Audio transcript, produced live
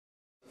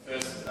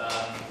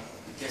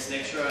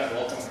lecturer, and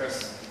welcome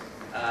Chris.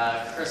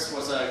 Chris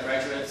was a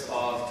graduate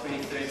of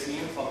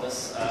 2013 from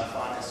this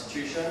fine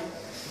institution.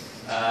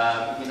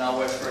 He now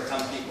works for a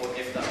company called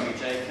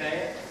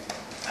FWJK,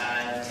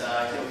 and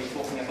he'll be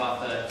talking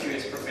about the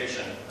QS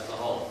profession as a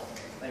whole.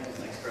 Thanks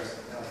Chris.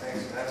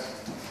 Thanks,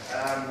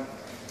 Matt.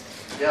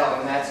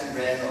 When Matt and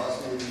Brandon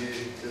asked me to do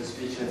this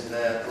feature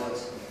today, I thought,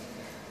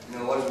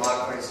 what is my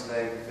current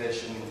surveying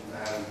profession?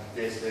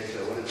 Guest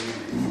lecture, what did you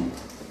do?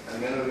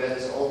 And remember, we had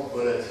this old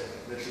bullet,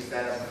 literally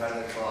stand up in front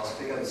of the class,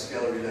 pick up the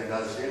scale reader, and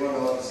guys, does anyone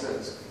know what this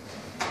is?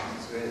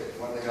 So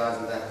one of the guys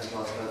in the back of the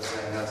class was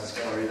saying, no, it's a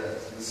scale reader.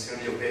 This is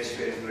going to be your best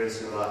friend for the rest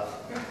of your life.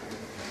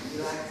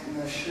 You're like,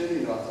 no,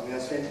 surely not. I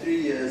spent 3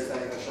 years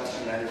studying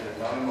construction management.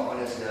 Now I'm in my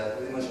honours here,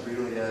 pretty much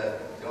brutal year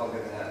you are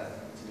going to have,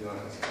 to be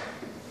honest.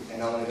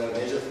 And I'm going to go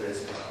measure for the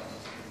rest of your life.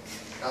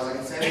 Now, I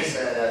can safely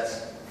say that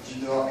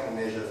you're not going to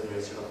measure for the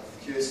rest of your life.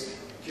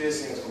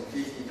 QSing is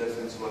completely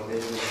different to what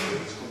measurement is.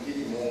 There's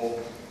completely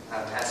more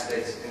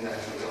aspects in the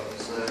actual job.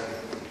 So,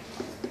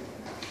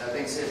 that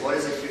being said, what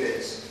is a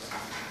QS?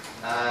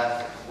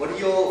 When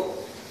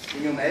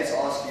your mates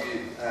ask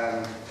you,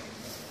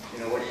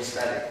 what do you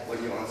study? What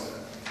do you answer?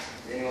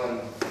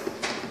 Anyone?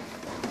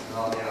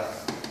 Oh, yeah.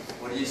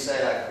 What do you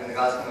say? Like when the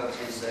guys come up to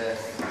you and say,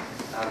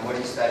 what do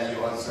you study?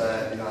 You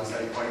answer, I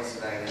study quantity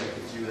surveying. They look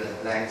at you with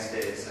a blank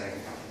stare saying,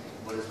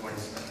 what is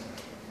quantity surveying?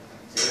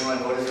 So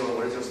anyone, what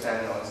is your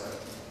standard answer?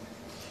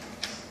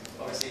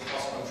 Obviously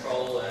cost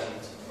control and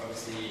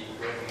obviously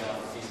working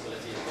out the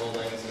feasibility of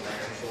buildings and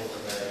making sure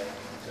that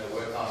they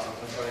work out and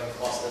controlling the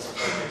cost as the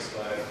projects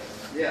go.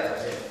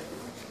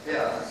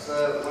 Yeah.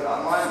 So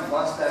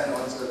my standard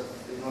answer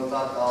is not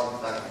without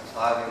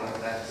diving on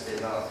that to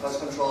say now. Cost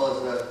control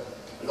is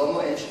a lot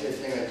more intricate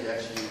thing that you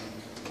actually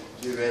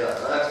do realize.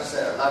 I like to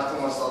say I like to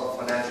call myself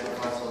a financial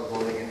counsel of the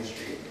building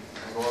industry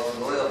as well as a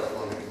lawyer of the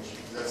building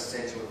industry. That's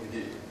essentially what we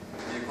do.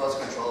 We do cost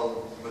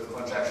control with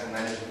contractual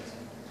management.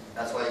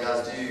 That's why you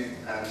guys do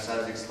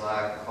subjects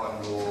like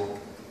con law,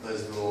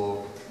 biz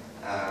law,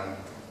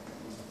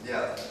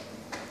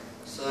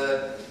 So,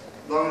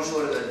 long and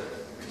short of it,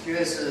 a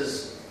QS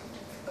is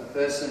a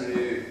person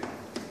who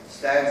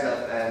stands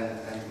up and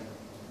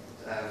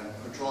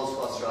controls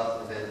costs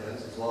throughout the development,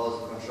 as well as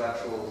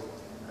contractual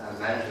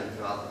management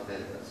throughout the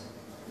development.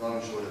 Long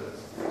and short of it.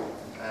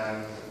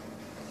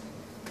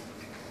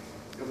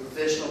 Your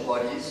professional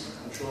bodies,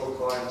 I'm sure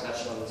Karen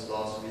touched on this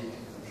last week.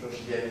 I'm sure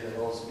she gave you the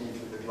whole speech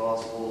with the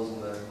glass walls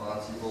and the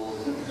fancy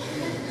balls and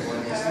what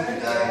needs to be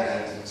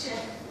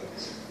done.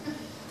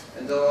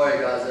 And don't worry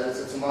guys,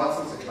 it's a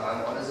mountain to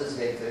climb. Honours is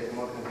hectic, I'm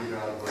not going to beat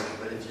around the bush,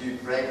 but if you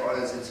break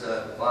honours into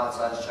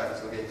bite-sized chunks,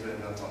 you'll get through it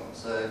no problem.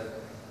 So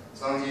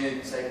as long as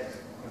you take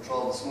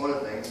control of the smaller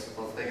things,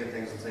 the bigger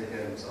things will take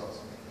care of themselves.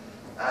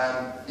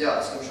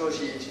 So I'm sure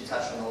she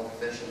touched on all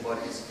professional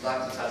bodies. I'd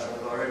like to touch on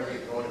it already, I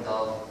don't want to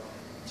delve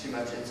too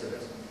much into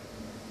it.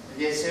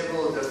 We get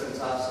several different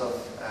types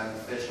of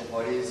professional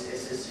bodies,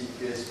 SSC,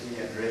 QSP,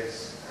 and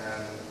REX,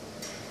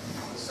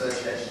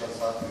 Association of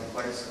South African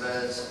Quantity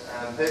Surveyors.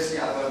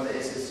 Personally, I went the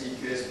SSC,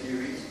 QSP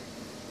route.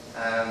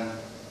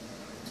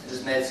 It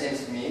just made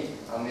sense to me.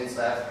 I'm in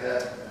South Africa.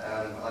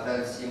 I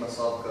don't see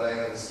myself going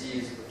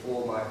overseas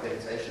before my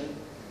accreditation.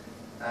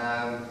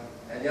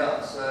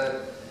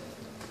 So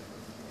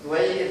the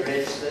way you get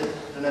registered,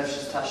 I don't know if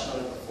she's touched on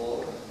it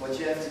before, what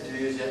you have to do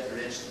is you have to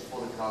register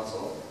for the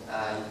council.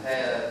 You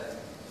pay a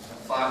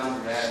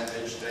 500 Rand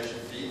registration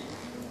fee.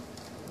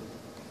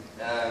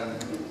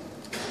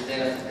 You then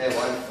have to pay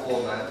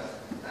 $1 month,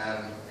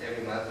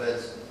 every month,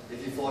 but if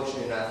you're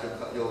fortunate enough,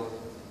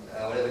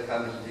 whatever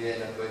company you do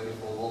end up working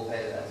for will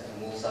pay that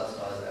and will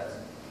subsidize that.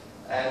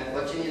 And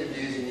what you need to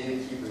do is you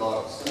need to keep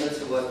logs, similar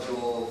to what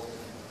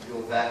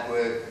your back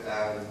work, I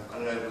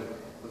don't know,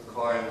 with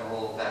Karen, the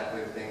whole back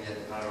work thing, you have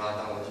to kind of write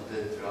down what you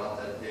did throughout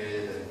that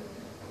period and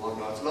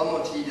whatnot. It's a lot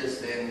more tedious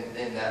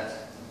than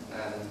that,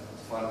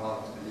 it's quite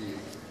hard to believe.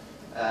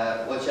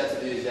 What you have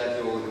to do is you have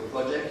your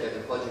project, you have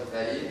the project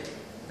value,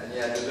 and you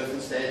have the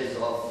different stages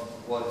of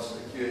what the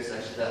QS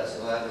actually does.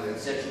 So I have the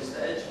inception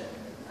stage.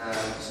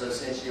 So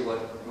essentially what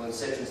your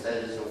inception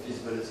stage is your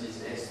feasibilities,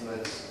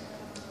 estimates.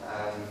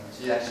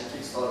 So you actually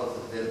kickstart off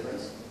the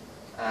development.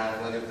 We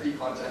have your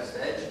pre-contract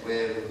stage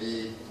where it would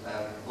be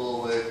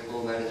full work,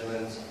 full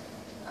management,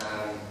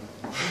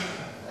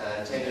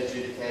 tender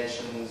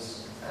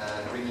adjudications,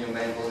 bringing your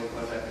main building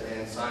contractor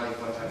in, signing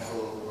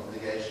contractual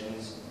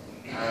obligations.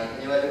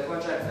 And you have the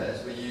contract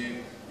phase where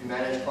you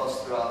manage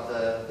costs throughout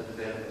the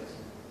development.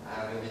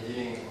 You'll be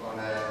dealing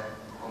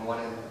on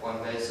one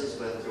basis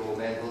with your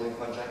main building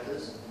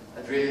contractors.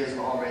 It really is an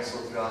arm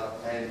wrestle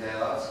throughout pay and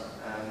payout.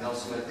 They'll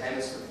submit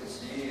payment slips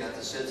to you. You have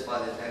to certify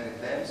their payment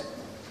claims.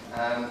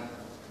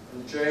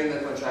 During the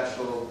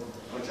contractual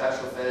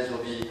phase,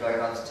 you'll be going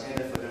out to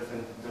tender for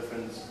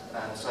different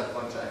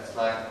subcontracts,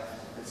 like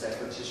let's say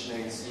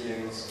partitioning,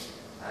 ceilings,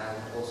 and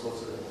all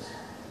sorts of things.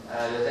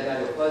 You'll then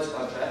have your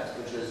post-contract,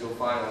 which is your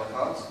final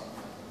account,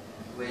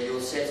 where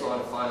you'll settle on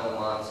a final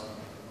amount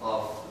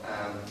of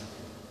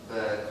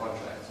the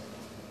contract.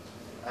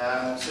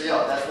 That's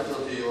what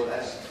you'll do.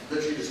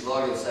 literally just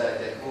log and say,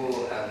 okay, cool,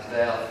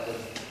 today I've put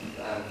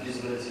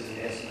feasibility is an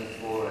estimate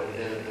for a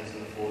development in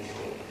the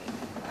foreshore.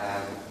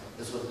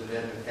 This was the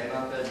development came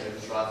up with, you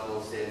just write the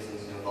little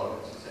sentence in your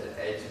log, so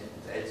say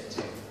 8 to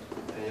 10.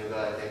 And you'll go,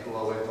 okay, cool,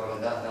 I worked on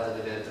another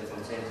development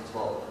from 10 to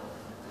 12.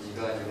 And you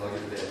go and you log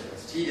your development.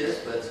 It's tedious,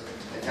 but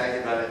it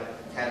can run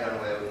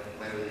away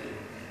with you.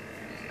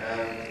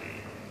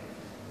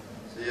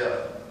 So yeah.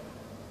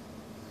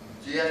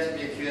 Do you have to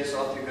be a QS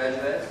after you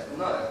graduate?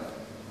 No.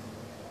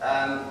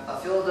 I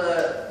feel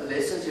the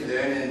lessons you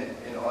learn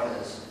in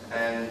honours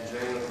and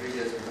during your 3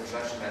 years of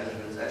construction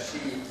management is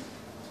actually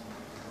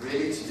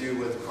really to do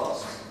with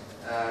cost.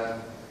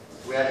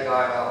 We had a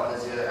guy in our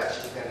honours year that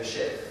actually became a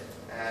chef,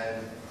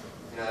 and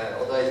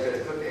although he's good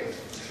at cooking,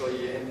 I'm sure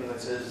he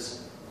implemented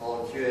his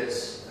whole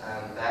QS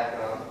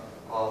background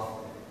of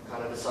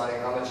kind of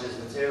deciding how much his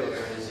material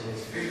going to use in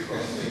his food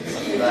cost.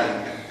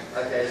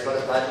 Like, okay, he's got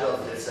a budget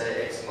of, let's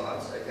say, X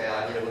amount. Okay,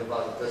 I need to whip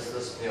out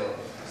this meal.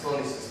 Still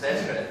needs to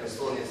spend it, but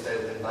still needs to stay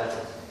within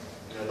budget.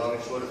 Long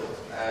and short of it.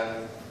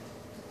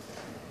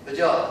 But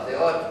yeah, there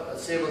are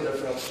several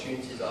different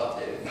opportunities out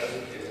there as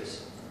a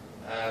QS.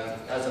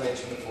 As I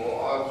mentioned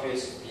before, are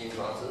QS being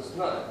counters?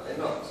 No, they're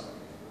not.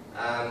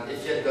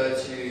 If you go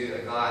to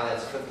a guy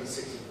that's 50,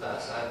 60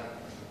 plus,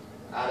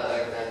 out of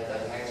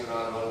that hangs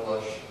around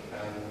Waterwash,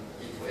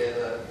 eat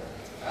forever,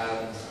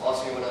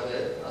 asked me what I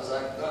did. I was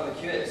like, no, I'm a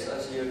QS.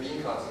 So you're a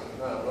bean counter.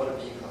 No, I'm not a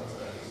bean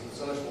counter. There's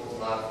so much more to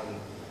life than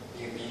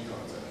being a bean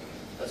counter.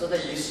 That's what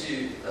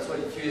that's what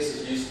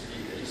QS used to be.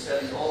 They used to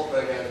have these old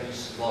programs that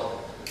used to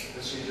log.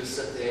 That you just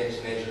sit there and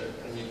just measure.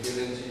 And you give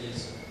into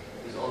these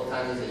old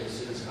timers that used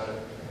to just kind of,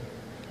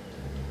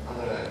 I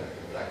don't know,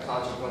 like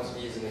count your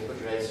quantities and then put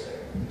your rates there.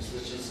 Just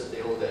literally sit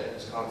there all day,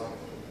 just counting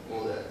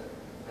all day.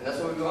 And that's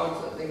what we want.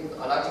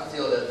 I like to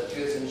feel that the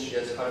QS industry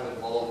has kind of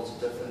evolved into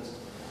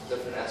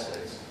different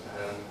aspects.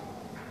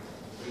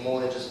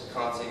 More than just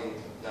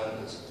counting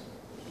numbers.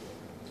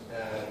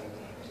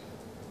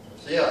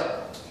 So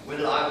yeah, where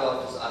did I go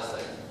after this ice?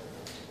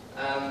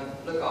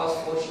 Look, I was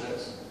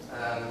fortunate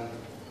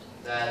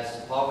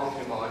that partway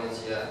through my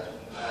honours year,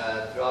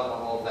 throughout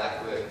my whole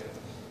back work,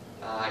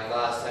 I had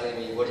guys telling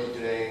me, what are you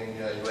doing?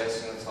 You're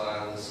wasting your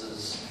time. This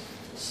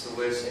is the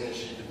worst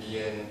industry to be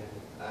in.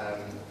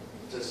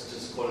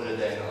 Just call it a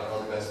day now.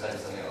 I'll go study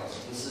something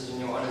else. This is in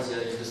your honours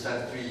year. You've just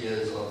done 3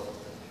 years of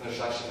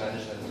construction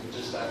management. You've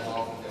just done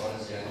half of your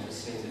honours year, and you're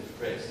sitting there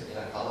depressed. You're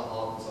like, how the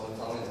hell can someone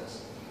tell me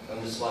this?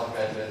 I'm just about to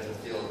graduate in a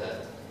field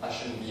that I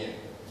shouldn't be in.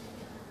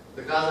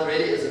 The guys, there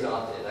really isn't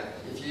out there. Like,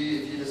 if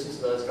you listen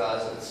to those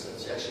guys,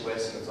 it's actually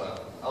wasting your time.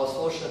 I was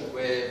fortunate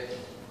where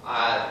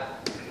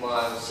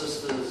my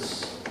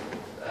sister's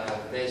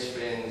best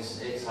friend's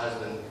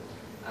ex-husband,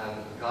 a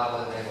guy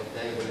by the name of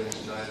David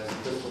Williams-Jones,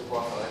 principal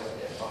partner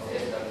of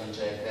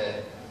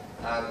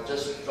FWJK,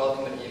 just dropped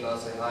him an email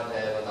saying, hi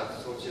Dave, I'd like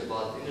to talk to you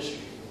about the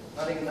industry.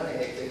 Nothing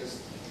hectic,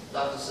 just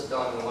like to sit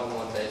down on a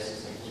one-on-one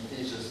basis and can you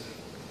please just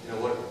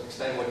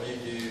explain what you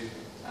do,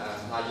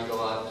 how you go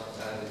out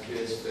the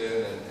QS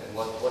firm and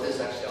what is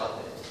actually out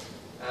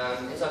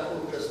there. He's like,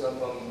 cool, Chris, I'm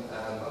down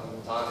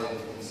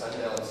in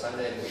Sunday, on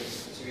Sunday in 2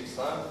 weeks'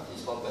 time,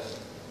 he's popped in.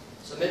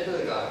 So I met with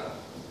the guy,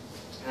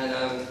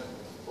 and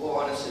all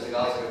honestly, the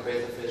guy's like a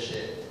breath of fresh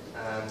air.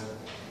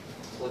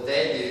 What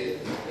they do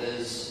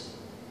is,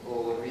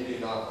 or what we do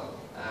now,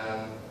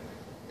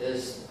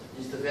 is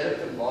he's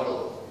developed a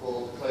model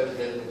called the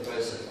co-development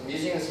process. I'm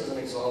using this as an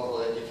example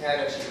that you can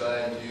actually go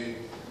and do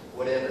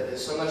whatever.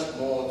 There's so much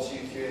more to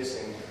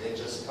QSing than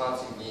just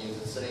counting beans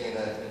and sitting in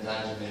a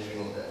dungeon measuring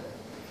all day.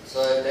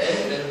 So they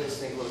developed this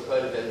thing called a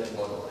co-development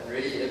model, and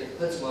really it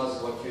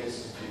epitomizes what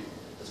QSs do.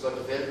 It's got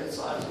development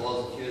side as well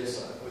as a QS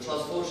side, which I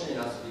was fortunate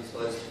enough to be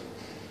exposed to.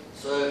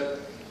 So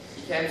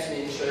he came to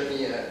me and showed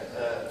me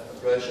a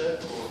brochure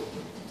called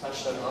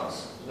Touchstone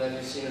House. I don't know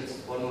if you've seen it, it's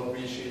one more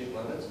Bree Street at the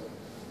moment.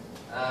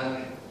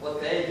 What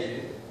they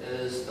do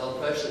is they'll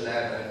approach the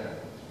landowner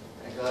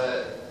and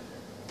go,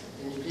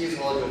 can you please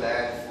hold your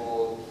land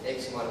for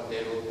X amount of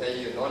debt, we'll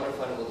pay you a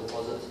non-refundable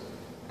deposit,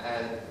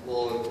 and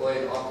we'll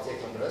employ an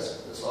architect on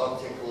risk. This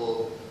architect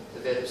will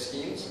develop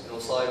schemes and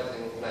will solve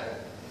everything with plan.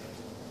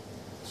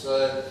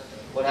 So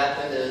what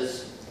happened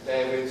is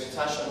they went to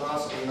Touchstone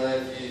House. I don't know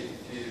if you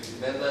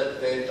remember, it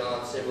burned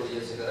down several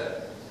years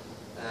ago.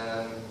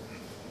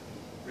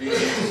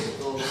 Reasons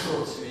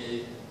still to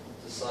be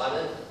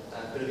decided.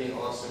 Could have been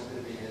arson, could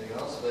have been anything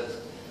else, but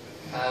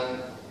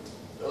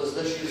it was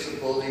literally just a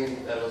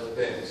building that was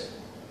burnt.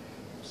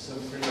 So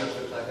pretty much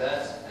looked like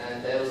that,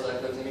 and they was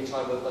like, look, let me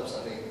try and whip up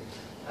something.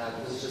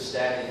 Because it's just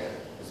standing there.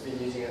 It's been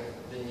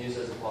used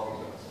as a parking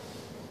lot.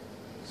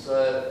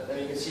 So then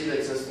you can see the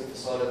existing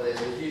facade of there.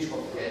 There's huge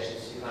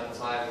complications. You can't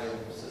tie the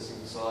existing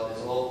facade.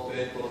 There's a whole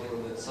burnt building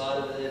on the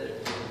side of there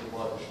that can be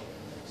demolished.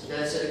 So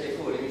they said, okay,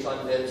 cool, let me try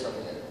and develop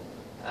something there.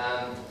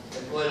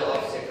 Employed an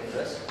architect on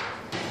this,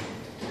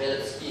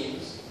 developed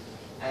schemes,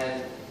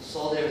 and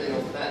sold everything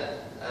off that.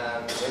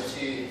 Went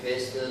to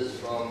investors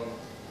from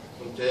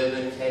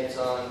Durban, Cape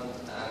Town,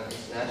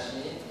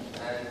 internationally,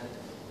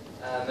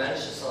 and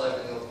managed to sell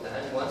everything off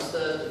that. And once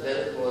the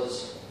developer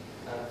was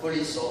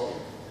fully sold,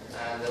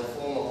 and they'll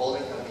form a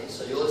holding company.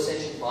 So you'll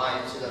essentially buy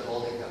into that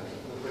holding company.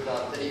 We'll put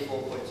down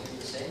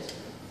 34.2%,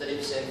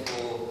 30%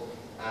 for,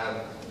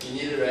 you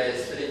need to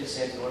raise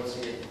 30% in order to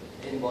get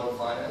in-bond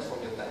finance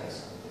from your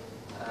banks.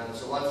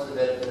 So once the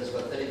developer has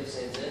got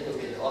 30% in, you'll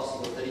get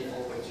asking for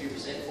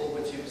 34.2%.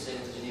 4.2%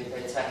 because you need to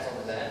pay tax on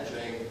the land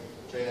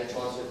during that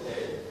transfer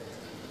period.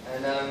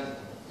 And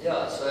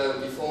yeah, so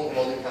we form a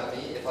holding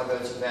company. If I go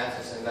to Matt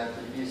and say, Matt,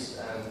 please,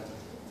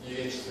 you're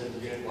interested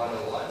in Unit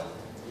 101,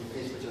 you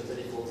please put your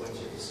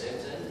 34.2%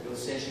 in. You'll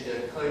essentially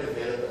get a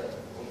co-developer,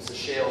 almost a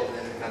shareholder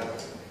in the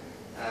company.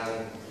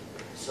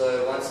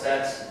 So once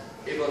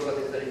everyone's got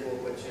their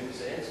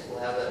 34.2%, we'll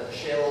have a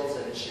shareholders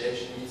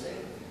initiation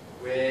meeting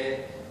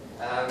where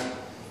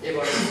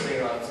everyone is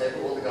sitting around the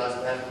table, all the guys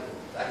that have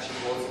actually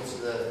bought into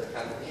the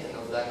company, and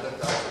they'll be like,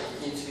 look guys,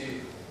 you need to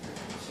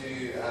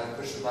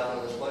push the button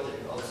on this project.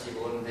 Obviously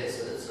you've all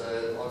invested, so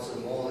the answer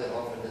more than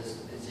often is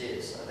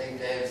yes. I think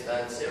Dan's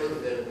done several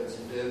developments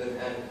in Durban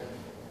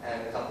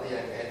and a couple here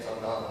in Cape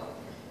Town now.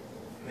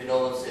 I mean,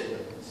 no one said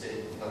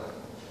no.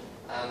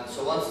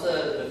 So once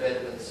the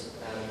development's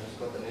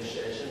got the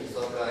initiation, we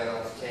start going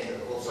out to tender.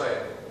 Well, sorry,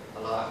 I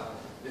lie.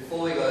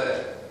 Before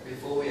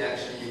we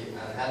actually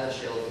have the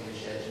shareholder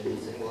initiation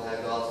meeting, we'll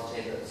go out to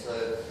tender. So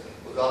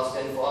we'll go out to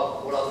tender for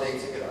all our big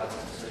ticket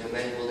items. So your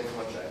main building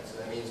contract. So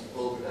that means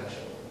build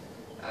production.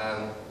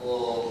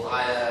 Or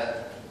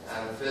hire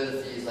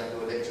further fees like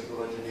your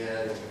electrical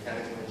engineer, your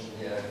mechanical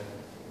engineer,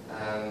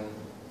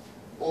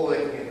 all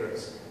working at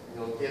risk.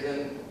 You'll give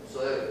them. So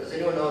does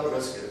anyone know what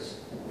risk is?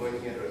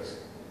 Working at risk.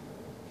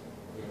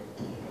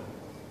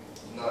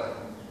 No.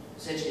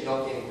 Essentially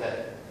not getting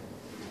paid.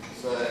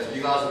 So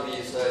you guys will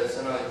be, so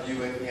you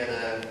working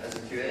as a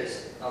QS,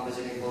 I'm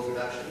visiting build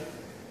production,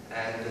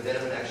 and the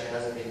development actually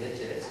hasn't been hit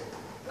yet,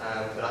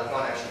 but I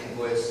can't actually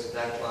invoice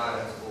that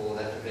client or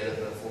that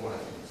developer for my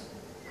fees.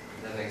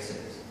 That makes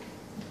sense.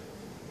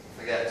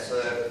 Okay,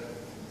 so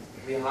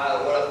we hire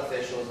all our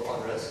professionals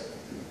on risk,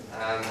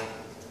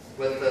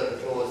 with the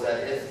clause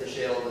that if the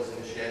shareholders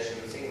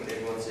initiation meeting, when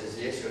everyone says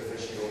yes, you're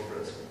officially off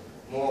risk.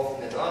 More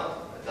often than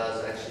not, it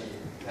does actually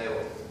pay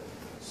off.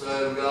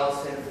 So we go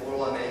out to tender for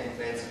all our main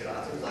ticket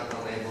items, like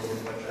our main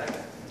building contract,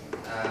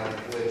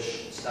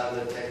 which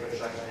started with tech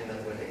construction and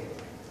ended up winning.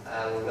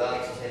 We'll go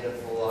out to tender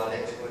for our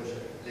electrical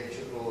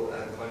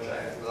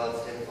contract. We'll go out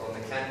to tender for our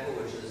mechanical,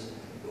 which is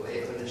your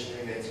air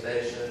conditioning,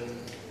 ventilation.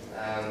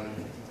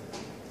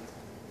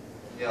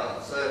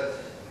 Yeah, so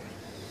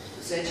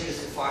essentially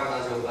just to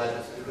finalize your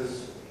budget,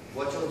 because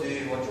what you'll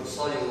do, what you'll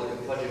sell your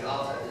project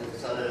out at,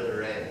 is sell it at a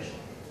range.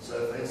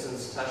 So for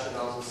instance, Tasha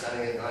House is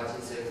selling at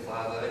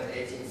 19,750 and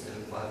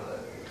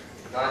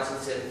 18,750.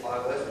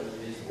 19,750 is when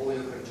you use all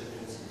your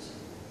contingencies.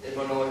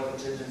 Everyone know what a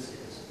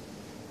contingency is?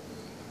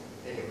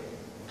 Anyway.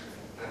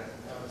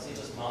 No. See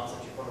just amounts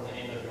that you put on the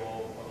end of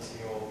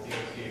obviously your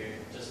DOQ,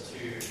 just to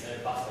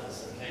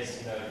buffers in case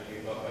you go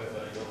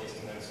over your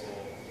estimates or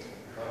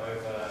go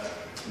over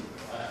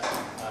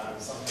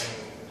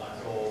something like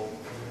your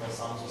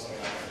sums or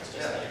something like that. It's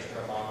just an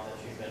extra amount that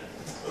you can.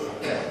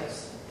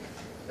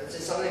 Let's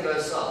say something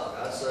goes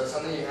south. So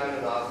something you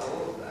haven't allowed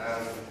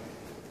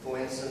for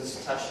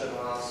instance, Touchstone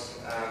House,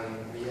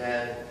 we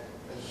had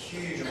a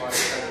huge amount of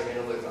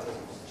fundamental work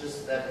items.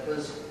 Just that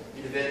because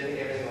you're developing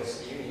everything on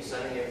scheme, you're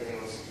selling everything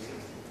on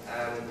scheme.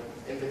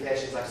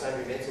 Implications like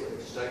sundry metal work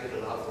just don't get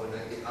allowed for,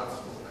 don't get accounted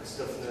for, like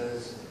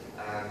stiffeners,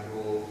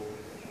 your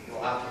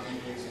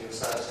RPE beams in your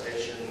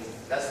substation,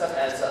 that stuff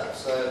adds up.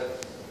 So,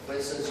 for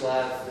instance, you'll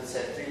have, let's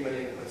say, 3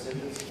 million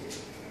contingency.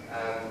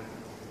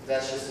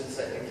 That's just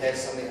in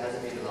case something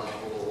hasn't been allowed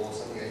for or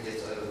something that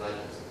gets over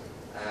budget.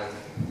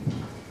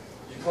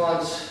 You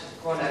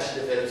can't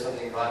actually develop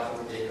something right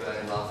from the get-go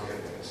and allow for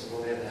everything. So it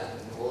will never happen.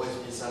 There will always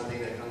be something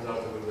that comes out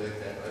of the woodwork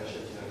that, oh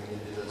shit, we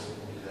need to do this, we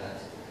need to do that.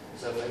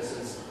 So for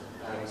instance,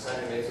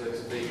 sundry metal work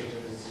is a big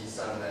contingency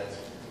sum that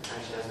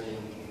actually has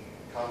been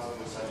counted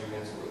for sundry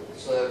metal work.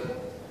 So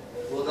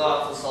we'll go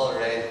out for solid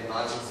rate of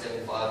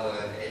 19,750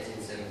 and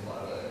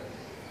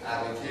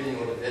 18,750, including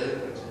your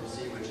development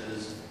contingency, which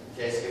is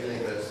in case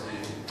everything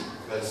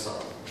goes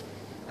south.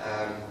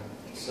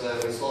 So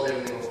we sold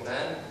everything off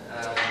plan,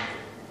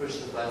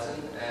 pushed the button,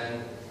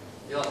 and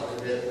yeah, the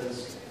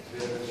development's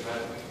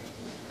run.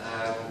 I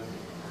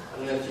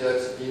don't know if you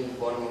guys have been at the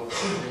bottom of the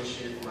green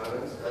sheet at the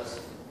moment. That's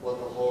what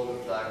the whole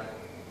looked like,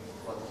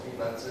 3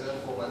 months ago,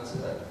 4 months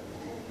ago.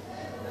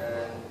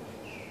 And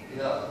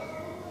yeah,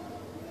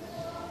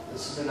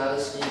 this is another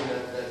scheme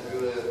that we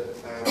were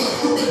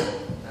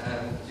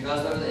do you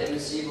guys know what the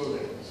MSC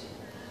building is?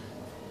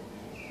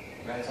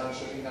 Maritime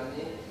Shipping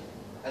Company.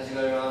 As you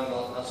go around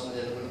North Nelson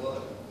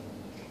Boulevard.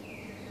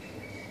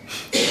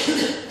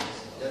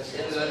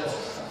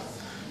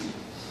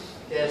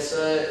 Yeah, so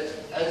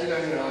as you're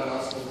going around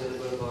Nelson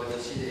Boulevard, you'll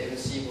see the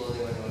MSC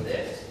building on your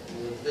left. And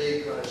there's a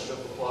big kind of strip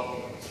of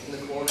parking in the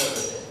corner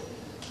over there.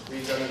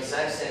 We've done the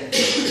exact same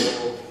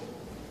thing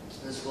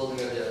for this building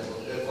over here,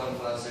 called Earth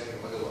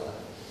 156 Megawatt.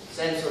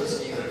 Same sort of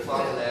scheme, we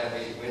found the land,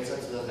 we went up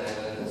to the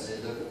landowner and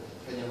said, look,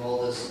 can you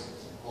hold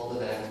the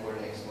land for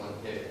an X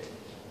amount period?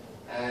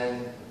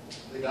 And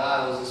the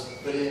guy was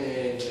just put in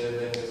there in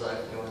Durban, was like,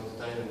 you know,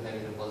 don't even pay me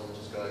the deposit,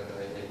 just go ahead.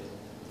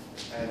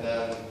 And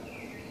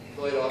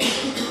employed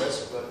architects for this,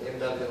 we've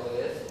got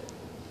MWIF,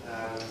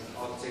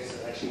 architects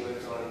that actually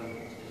worked on,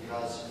 you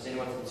guys, is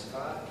anyone from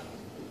Sakai?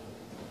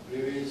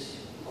 Blue Ridge,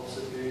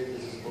 opposite Blue Ridge,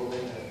 there's this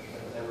building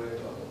that they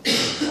worked on.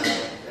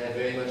 They're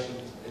very much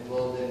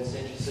involved in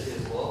Century City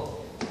as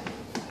well.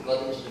 We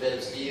got them to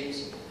develop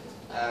schemes.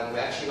 We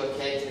actually got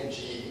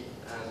KPMG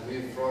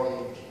moved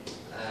from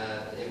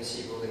the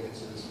MC building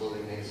into this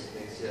building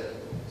next year.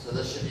 So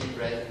this should be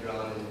breaking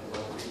ground in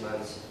about 3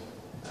 months.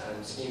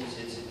 Schemes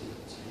yet to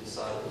be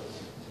decided.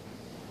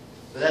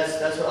 But that's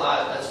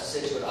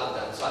essentially what I've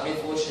done. So I've been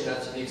fortunate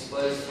enough to be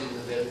exposed to the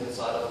development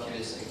side of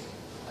QSing.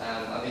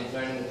 I've been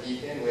thrown in the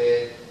deep end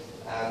where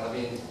I've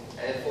been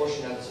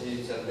fortunate enough to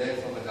have learned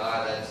from a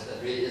guy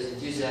that really is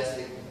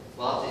enthusiastic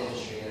about the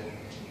industry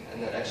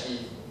and that actually,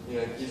 you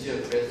know, gives you a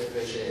breath of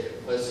fresh air,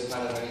 opposed to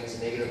kind of having this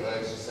negative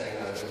urge just saying,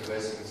 no, we're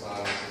wasting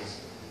time,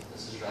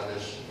 this is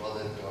rubbish,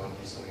 rather than go and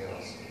do something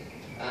else.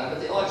 But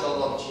there are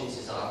job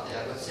opportunities out there.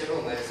 I've got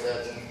several mates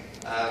that,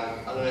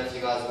 I don't know if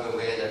you guys were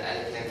aware that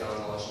Alec came down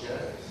last year.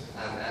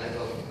 Alec,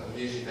 I'm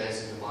usually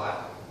based in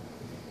Dubai.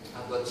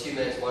 I've got 2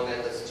 mates, one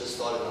mate that's just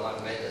started and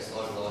one mate that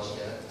started last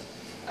year.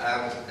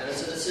 And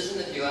it's a decision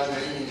that you guys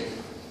really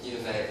need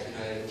to make. You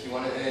know, if you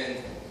want to earn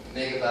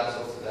megabucks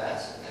off the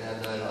bat and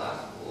have no life,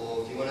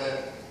 or if you want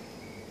to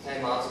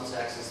pay mountain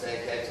tax and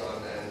stay in Cape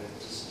Town and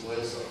just enjoy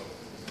yourself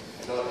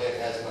and not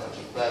earn as much.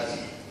 But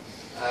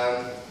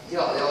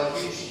yeah, there are a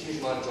huge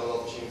amount of job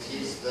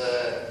opportunities.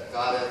 The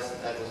guy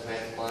that was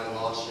made of mine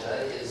last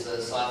year is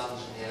a site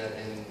engineer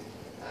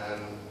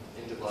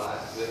in Dubai,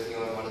 working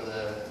on one of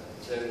the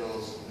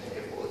terminals in the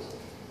airport.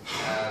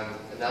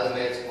 Another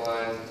mate of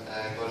mine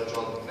got a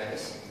job at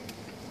Mace.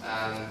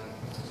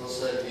 It's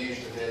also a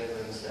huge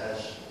development /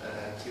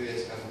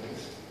 QS company,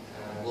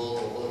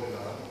 world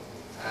renowned.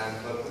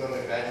 Got put on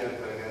a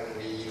graduate program.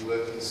 We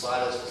worked in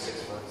silos for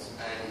 6 months,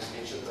 and he's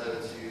been shipped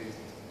over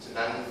to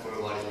London for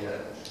about a year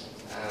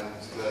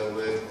to go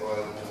work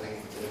on, I think,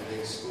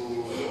 building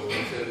schools or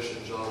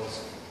refurbishment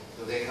jobs.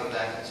 He'll then come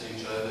back to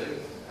Joburg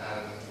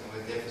and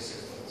work there for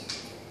 6 months.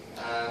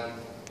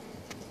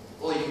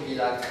 Or you can be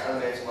like other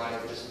mates of mine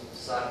who just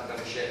decide to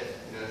become a chef.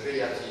 You know, it's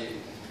really up to you.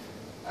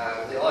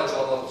 There are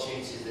job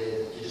opportunities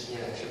there. You just need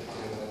to actually put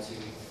them into.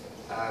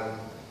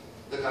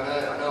 Look,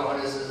 I know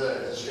honors is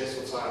a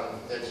stressful time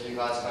that you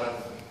guys kind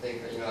of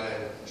think that, you know,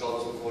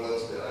 jobs will fall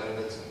into their own,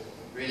 but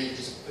really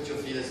just put your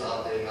feelers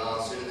out there now,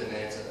 sooner than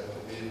later. It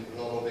will be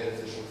a lot more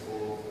beneficial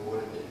for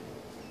what it is.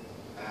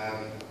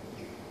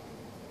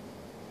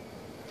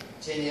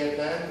 10-year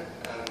plan.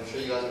 I'm sure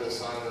you guys have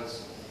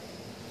assignments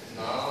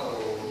now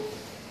or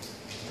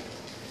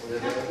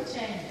whatever.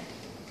 Okay.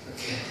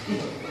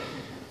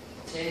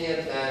 10-year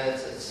plan,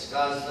 it's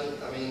guys, look,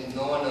 I mean,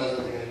 no one knows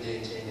what they're going to do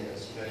in 10 years.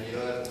 You know, you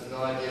have no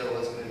idea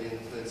what's going to be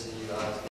influencing you guys.